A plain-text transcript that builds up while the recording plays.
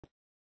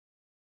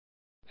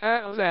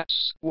Ah,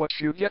 that's what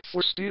you get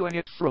for stealing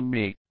it from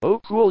me. Oh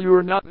cool,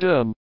 you're not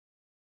dumb.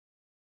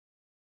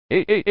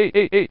 Hey, hey, hey,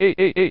 hey, hey, hey,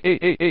 hey, hey,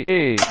 hey, hey,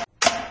 hey.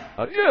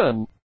 A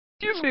gun!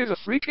 Give me the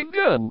freaking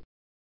gun!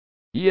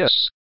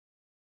 Yes.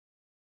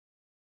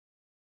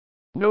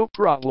 No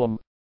problem.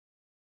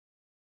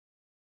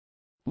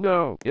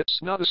 No, it's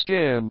not a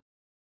scam.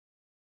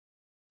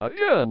 A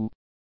gun!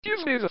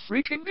 Give me the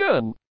freaking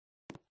gun!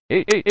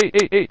 Hey, hey, hey,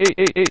 hey, hey, hey,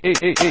 hey, hey,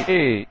 hey, hey,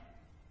 hey.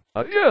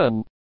 A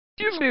gun!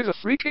 Give me the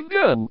freaking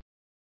gun!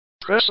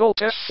 Press Alt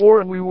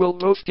F4 and we will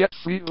both get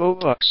free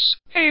Robux.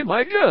 Hey,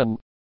 my gun!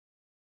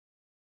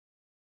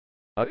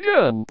 A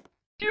gun!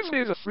 Give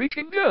me the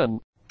freaking gun!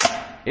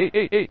 Hey,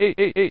 hey, hey, hey,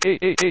 hey, hey, hey,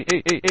 hey, hey,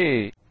 hey, hey,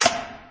 hey.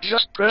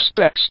 Just press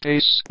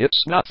backspace,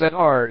 it's not that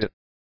hard.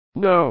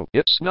 No,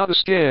 it's not a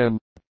scam.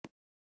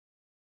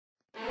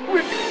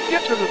 Quick,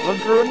 get to the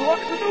bunker and lock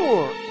the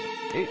door!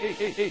 Hey, hey,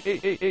 hey, hey, hey,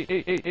 hey, hey,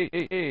 hey, hey, hey,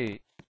 hey, hey.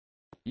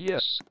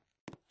 Yes.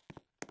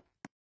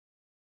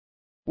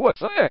 What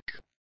the heck?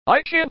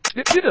 I can't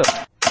pick it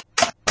up.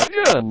 A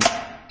gun!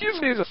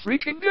 Give me the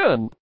freaking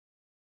gun!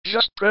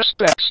 Just press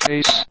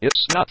backspace,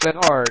 it's not that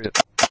hard.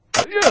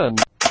 A gun!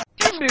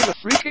 Give me the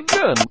freaking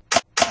gun!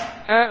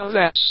 Ah,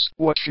 that's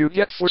what you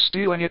get for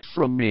stealing it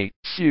from me.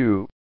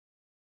 Phew.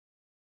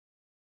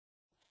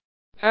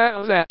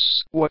 Ah,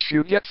 that's what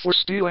you get for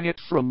stealing it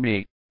from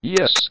me.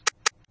 Yes.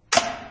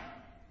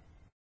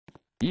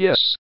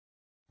 Yes.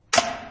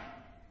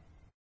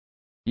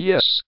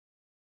 Yes.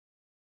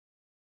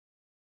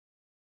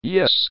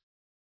 Yes.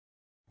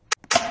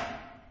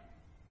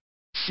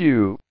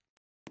 Phew.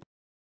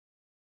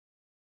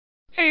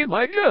 Hey,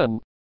 my gun!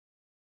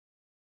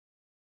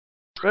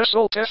 Press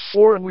Alt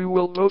F4 and we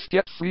will both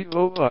get free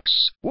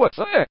Robux. What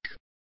the heck?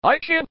 I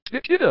can't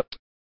pick it up.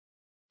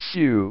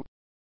 Phew.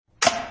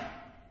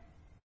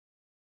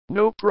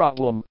 No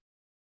problem.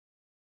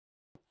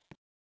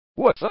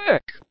 What the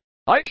heck?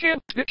 I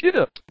can't pick it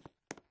up.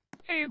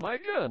 Hey, my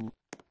gun!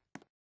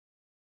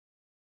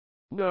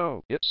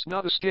 No, it's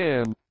not a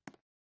scam.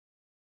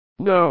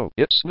 No,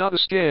 it's not a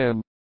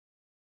scam.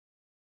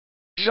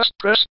 Just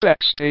press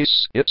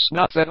backspace, it's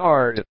not that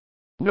hard.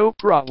 No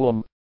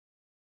problem.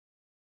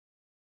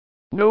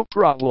 No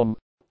problem.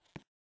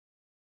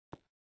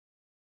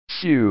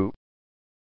 Phew.